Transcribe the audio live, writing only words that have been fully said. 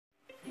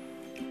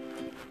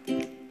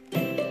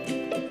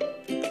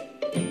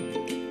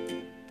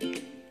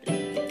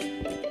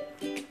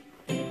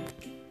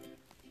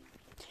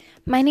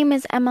My name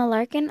is Emma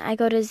Larkin. I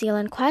go to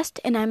Zealand Quest,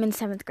 and I'm in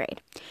 7th grade.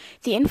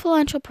 The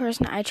influential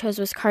person I chose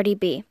was Cardi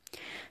B.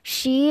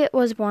 She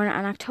was born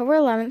on October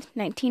 11th,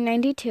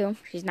 1992.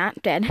 She's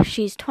not dead.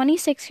 She's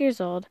 26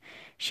 years old.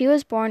 She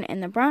was born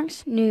in the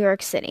Bronx, New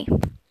York City.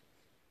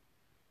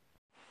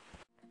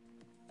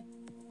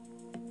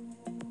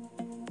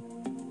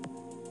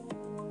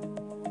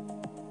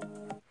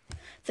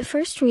 The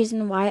first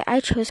reason why I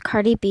chose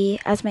Cardi B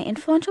as my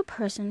influential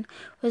person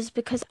was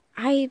because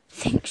I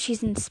think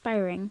she's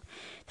inspiring.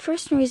 The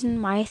first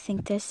reason why I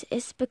think this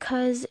is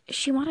because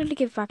she wanted to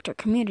give back to her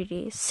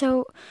community.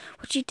 So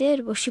what she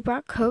did was she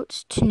brought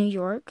coats to New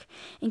York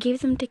and gave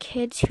them to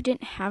kids who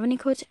didn't have any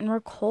coats and were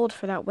cold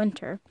for that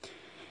winter.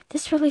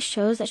 This really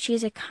shows that she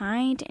is a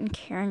kind and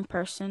caring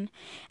person,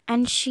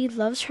 and she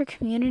loves her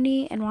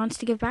community and wants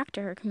to give back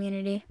to her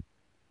community.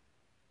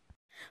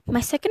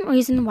 My second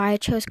reason why I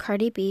chose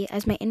Cardi B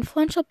as my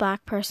influential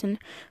Black person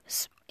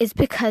is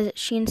because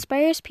she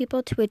inspires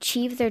people to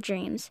achieve their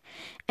dreams,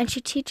 and she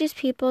teaches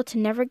people to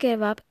never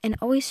give up and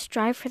always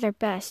strive for their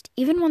best.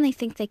 Even when they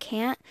think they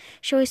can't,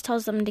 she always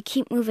tells them to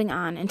keep moving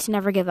on and to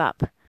never give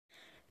up.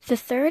 The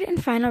third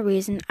and final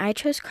reason I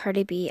chose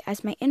Cardi B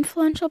as my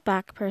influential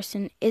Black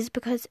person is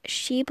because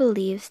she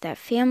believes that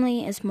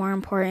family is more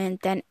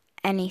important than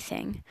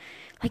anything,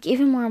 like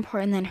even more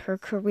important than her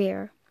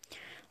career.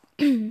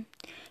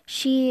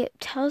 She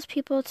tells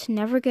people to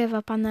never give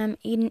up on them,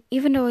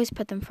 even to always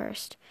put them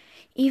first.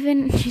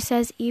 She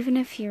says, even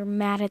if you're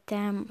mad at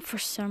them for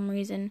some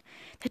reason,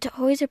 that to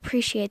always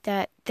appreciate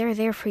that they're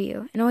there for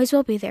you and always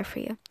will be there for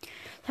you.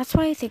 That's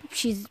why I think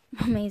she's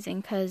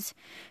amazing, because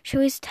she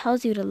always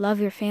tells you to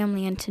love your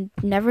family and to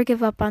never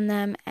give up on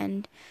them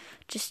and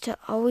just to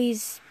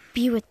always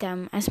be with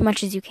them as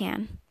much as you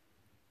can.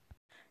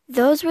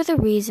 Those were the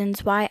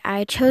reasons why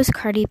I chose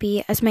Cardi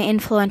B as my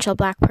influential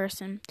Black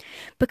person,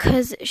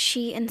 because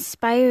she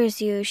inspires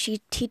you,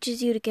 she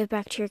teaches you to give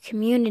back to your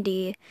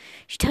community,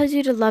 she tells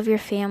you to love your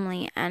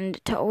family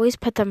and to always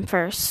put them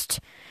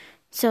first.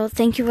 So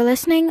thank you for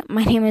listening.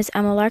 My name is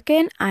Emma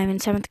Larkin. I'm in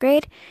 7th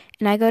grade,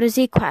 and I go to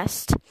Z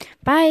Quest.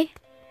 Bye!